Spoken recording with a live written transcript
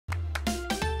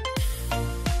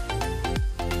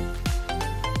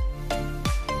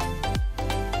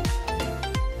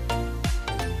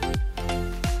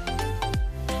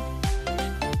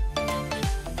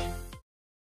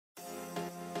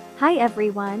Hi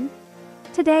everyone.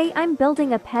 Today I'm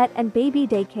building a pet and baby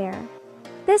daycare.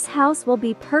 This house will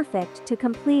be perfect to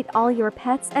complete all your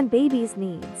pets and babies'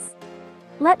 needs.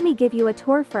 Let me give you a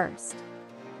tour first.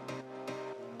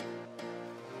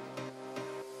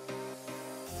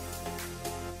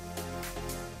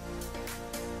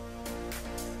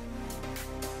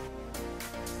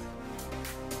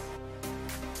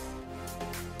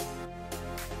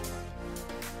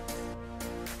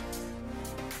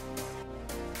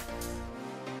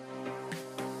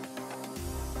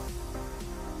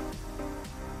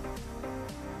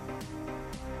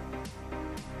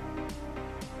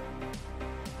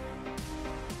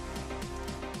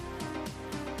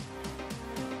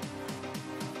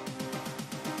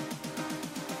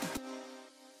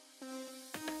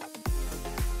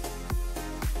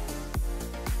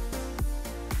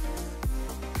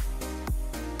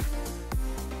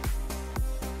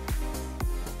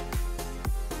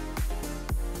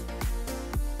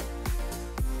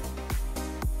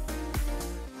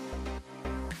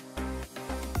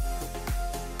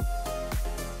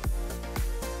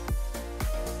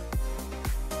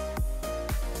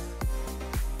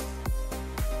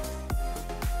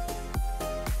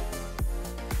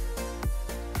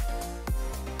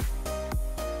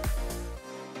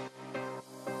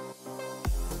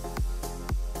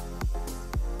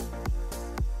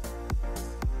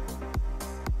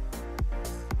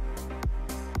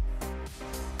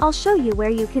 I'll show you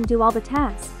where you can do all the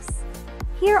tasks.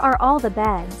 Here are all the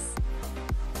beds.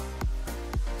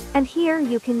 And here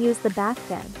you can use the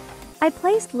bathtub. I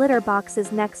placed litter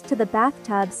boxes next to the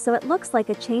bathtubs so it looks like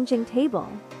a changing table.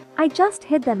 I just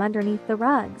hid them underneath the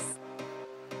rugs.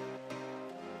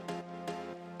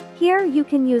 Here you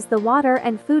can use the water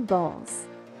and food bowls.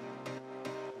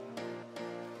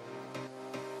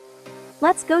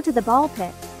 Let's go to the ball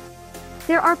pit.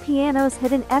 There are pianos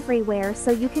hidden everywhere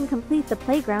so you can complete the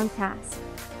playground task.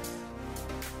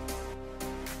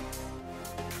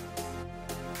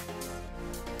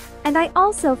 And I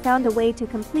also found a way to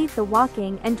complete the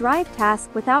walking and drive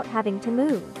task without having to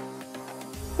move.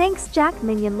 Thanks Jack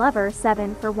Minion Lover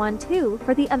 7 for 1-2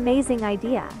 for the amazing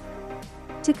idea.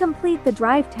 To complete the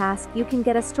drive task you can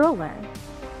get a stroller.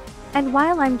 And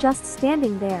while I'm just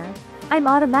standing there, I'm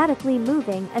automatically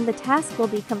moving and the task will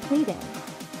be completed.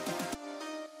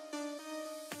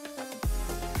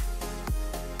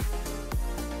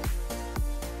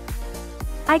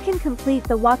 I can complete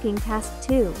the walking task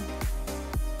too.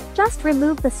 Just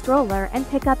remove the stroller and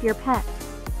pick up your pet.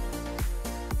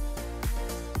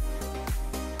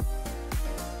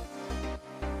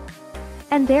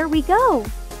 And there we go!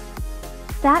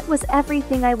 That was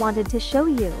everything I wanted to show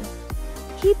you.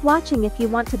 Keep watching if you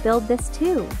want to build this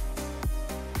too.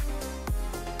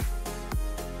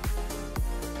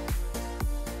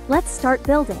 Let's start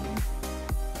building.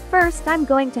 First I'm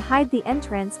going to hide the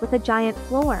entrance with a giant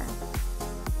floor.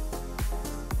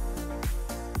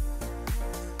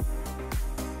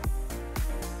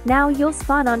 Now you'll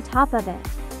spawn on top of it.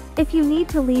 If you need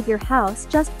to leave your house,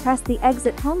 just press the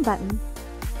exit home button.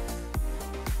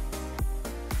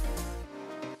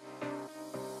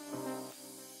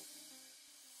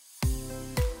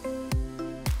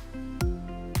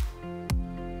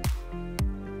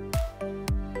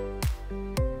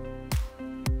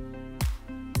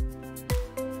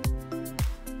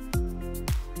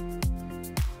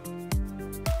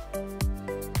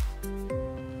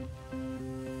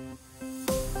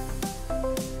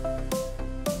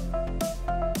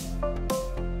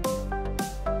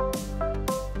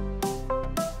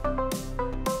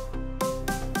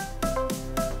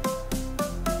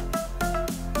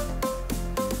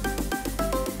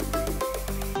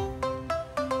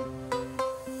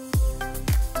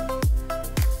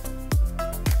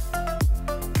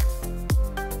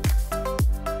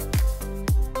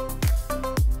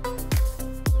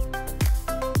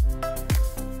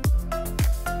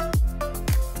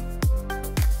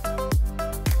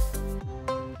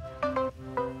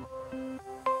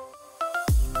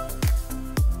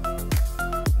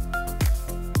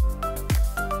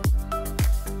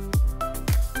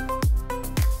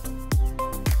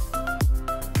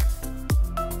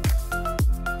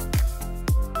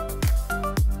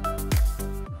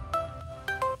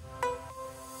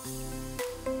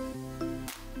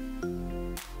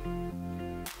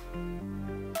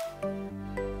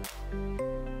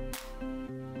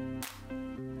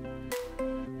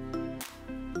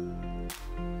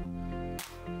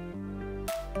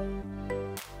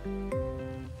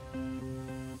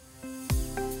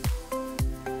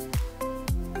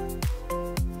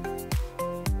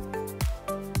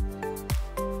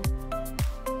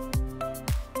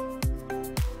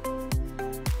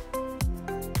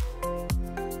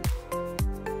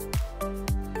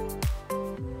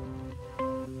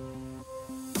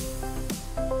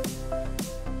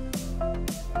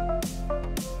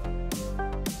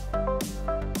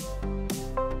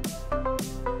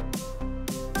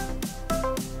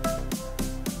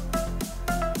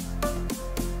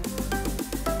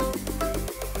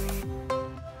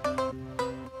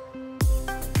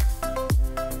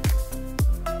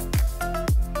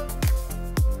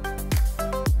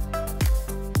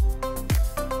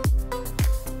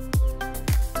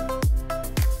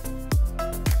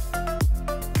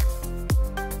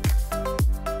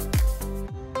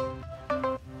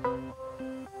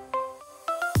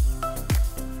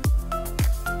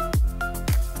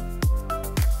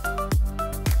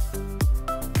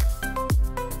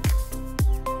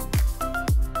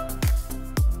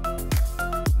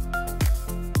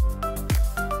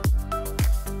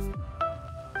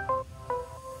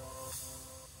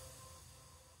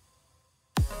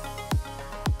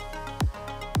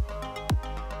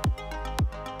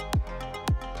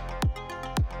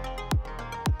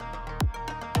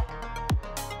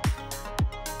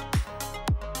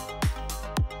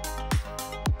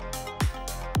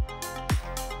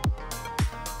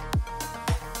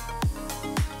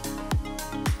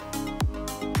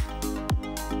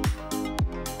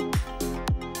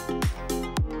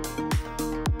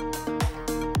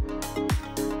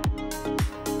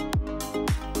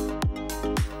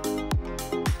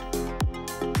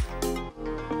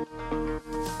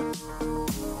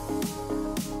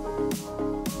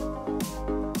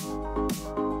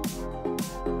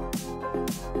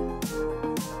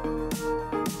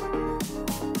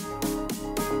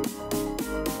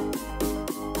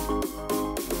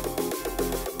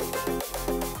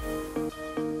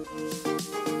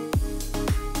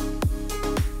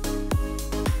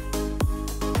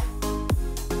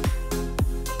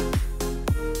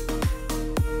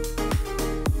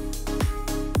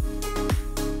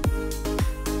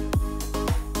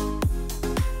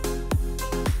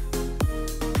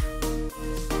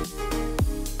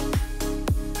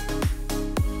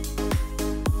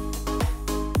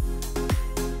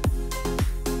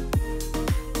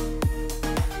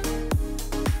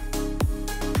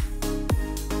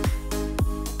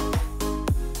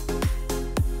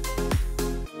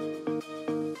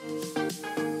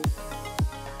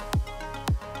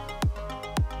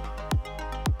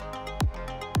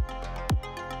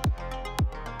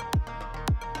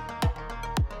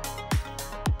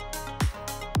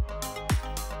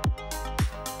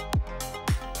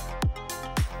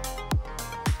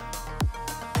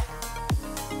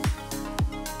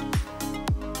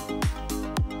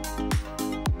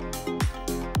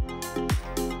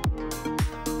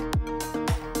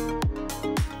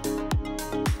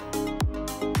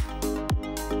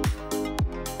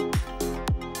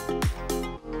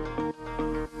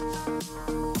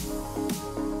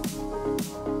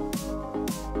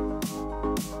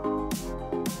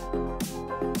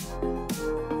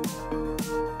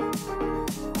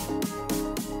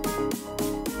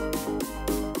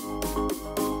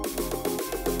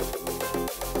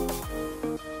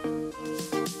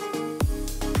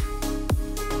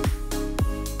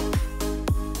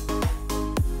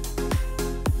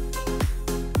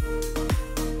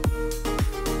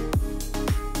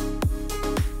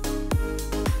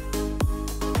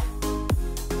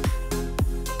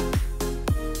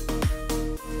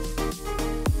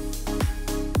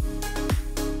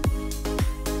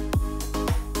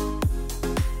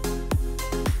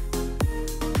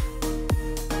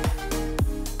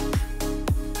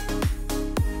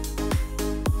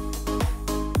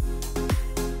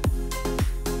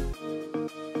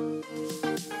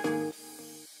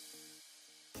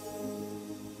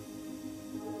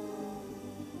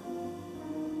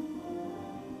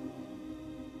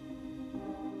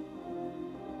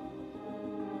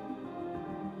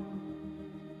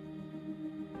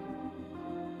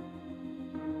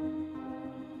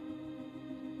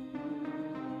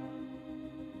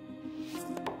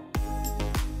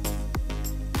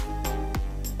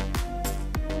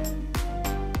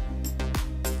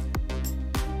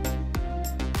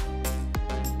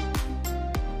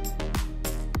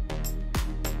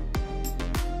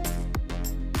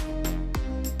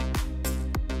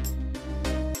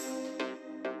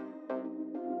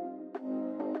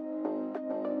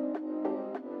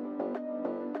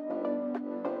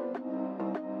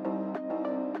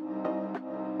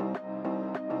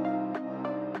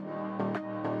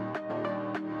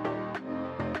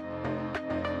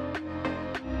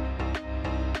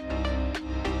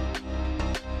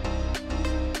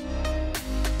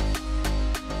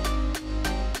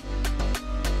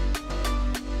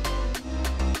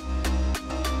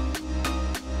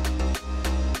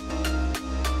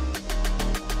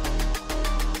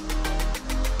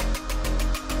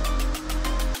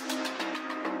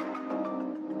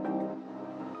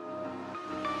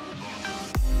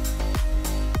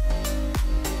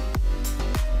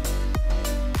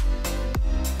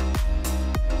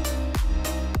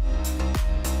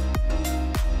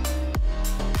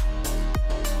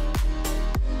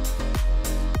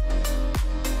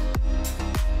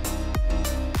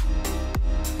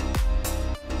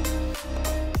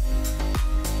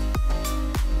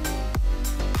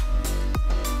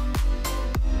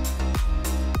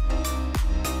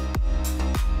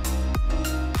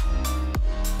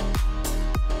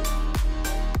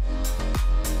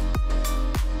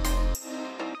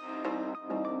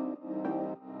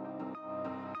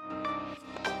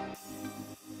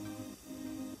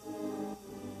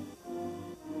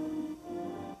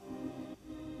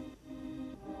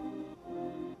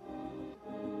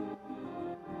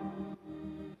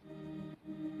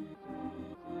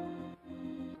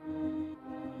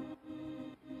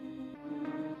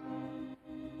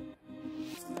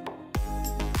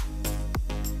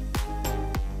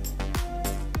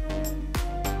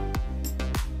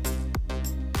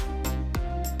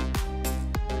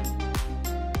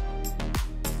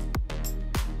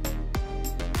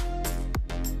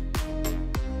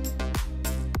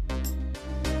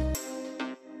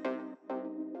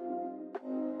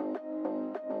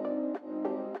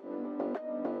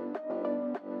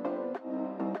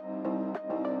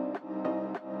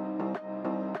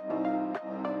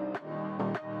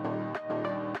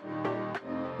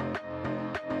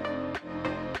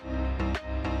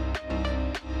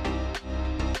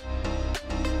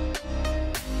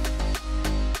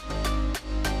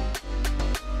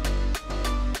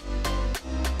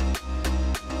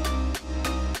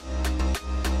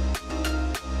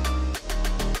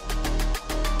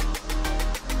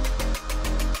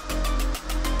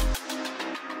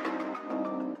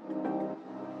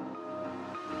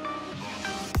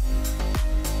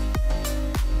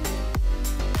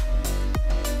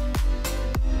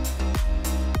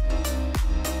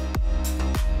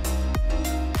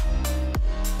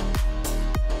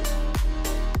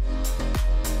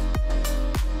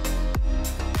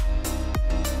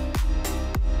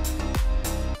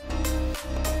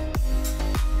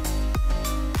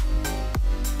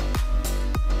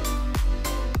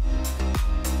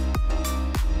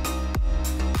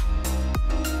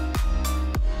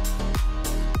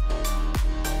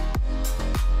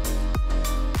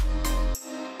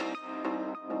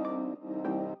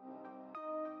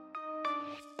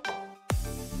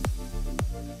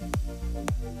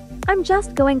 I'm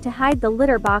just going to hide the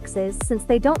litter boxes since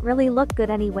they don't really look good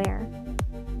anywhere.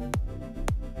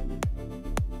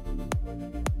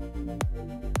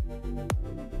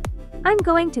 I'm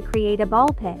going to create a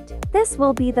ball pit. This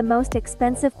will be the most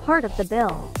expensive part of the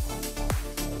build.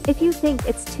 If you think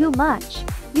it's too much,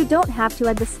 you don't have to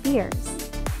add the spheres.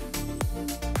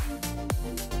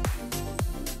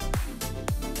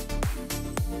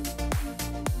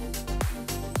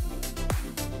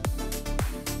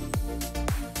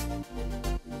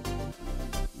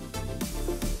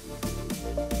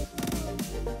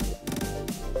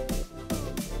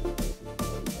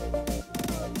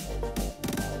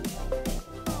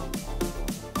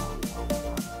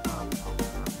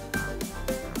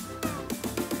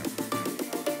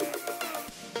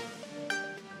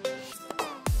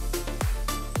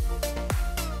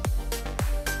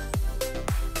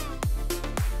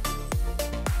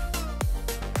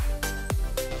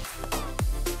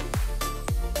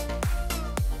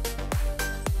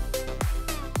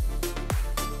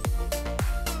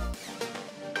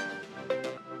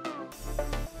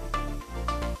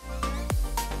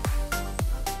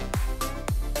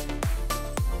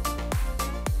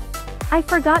 I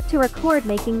forgot to record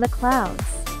making the clouds,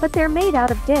 but they're made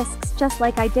out of discs just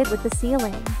like I did with the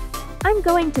ceiling. I'm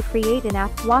going to create an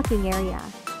AFK walking area.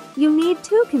 You need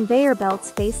 2 conveyor belts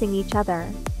facing each other.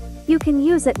 You can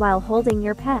use it while holding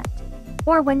your pet.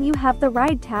 Or when you have the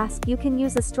ride task you can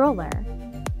use a stroller.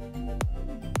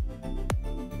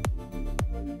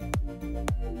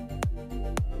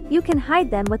 You can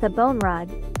hide them with a bone rug.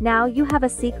 Now you have a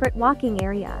secret walking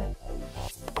area.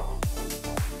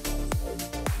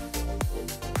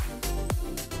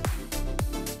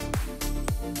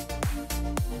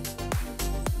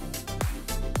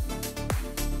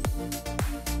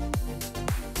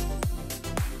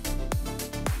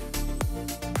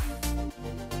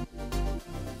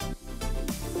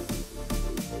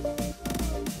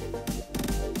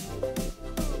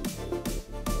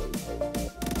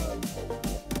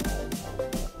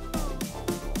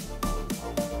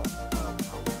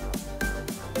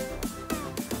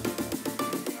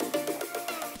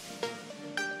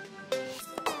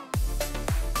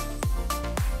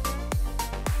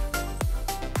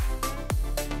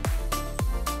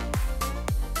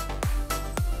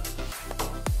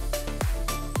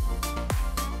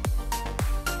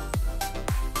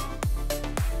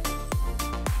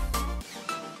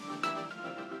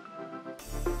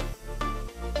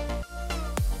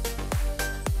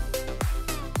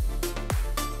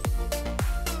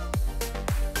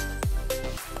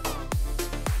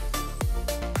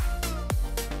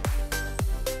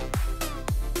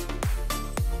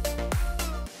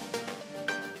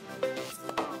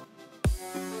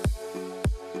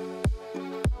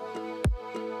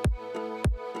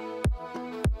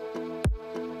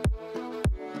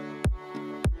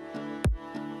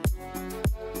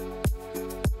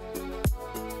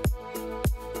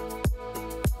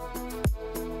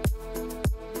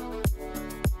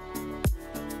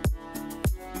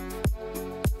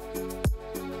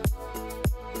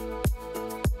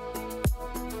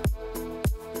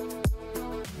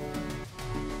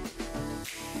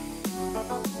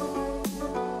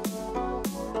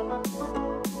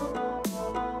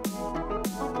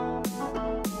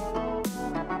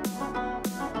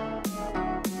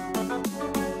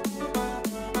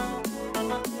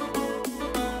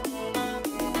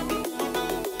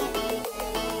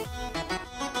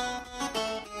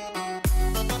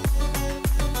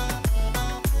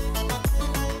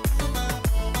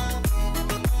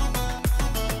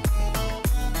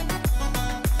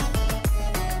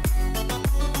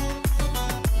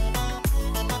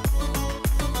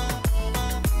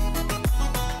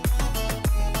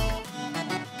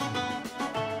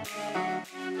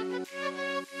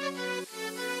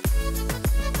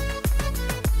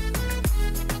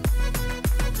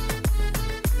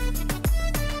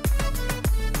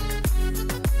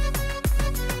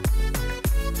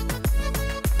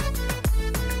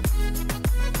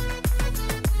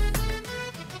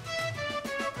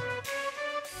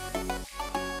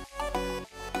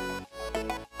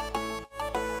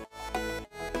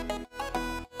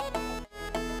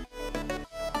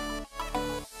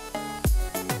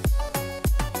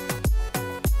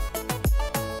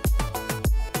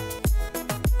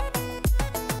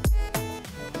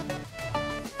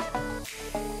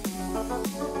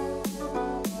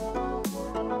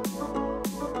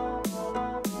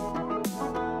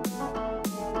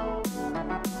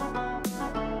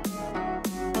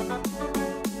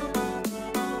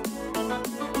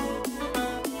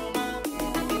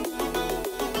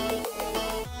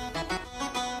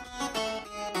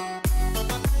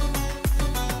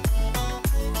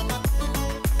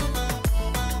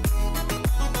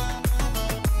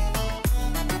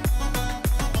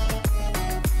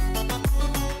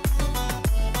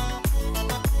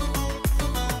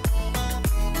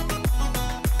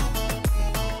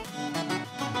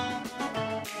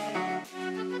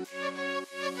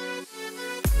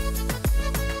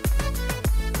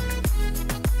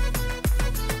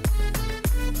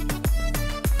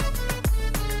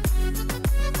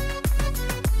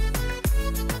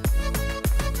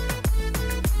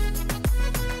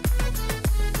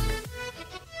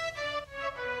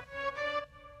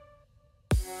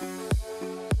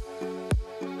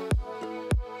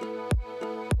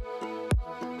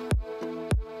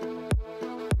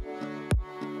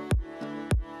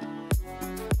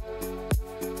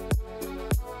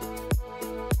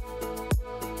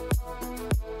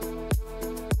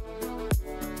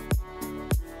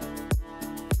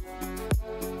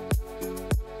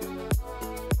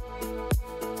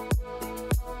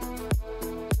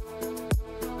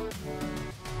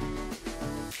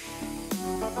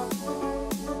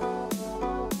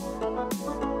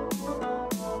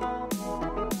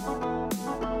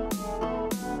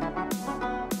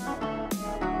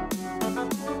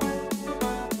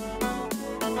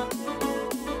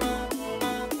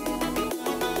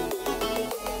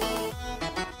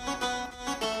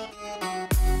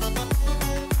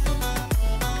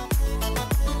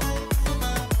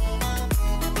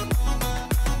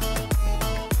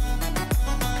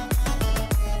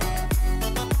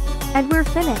 And we're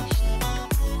finished.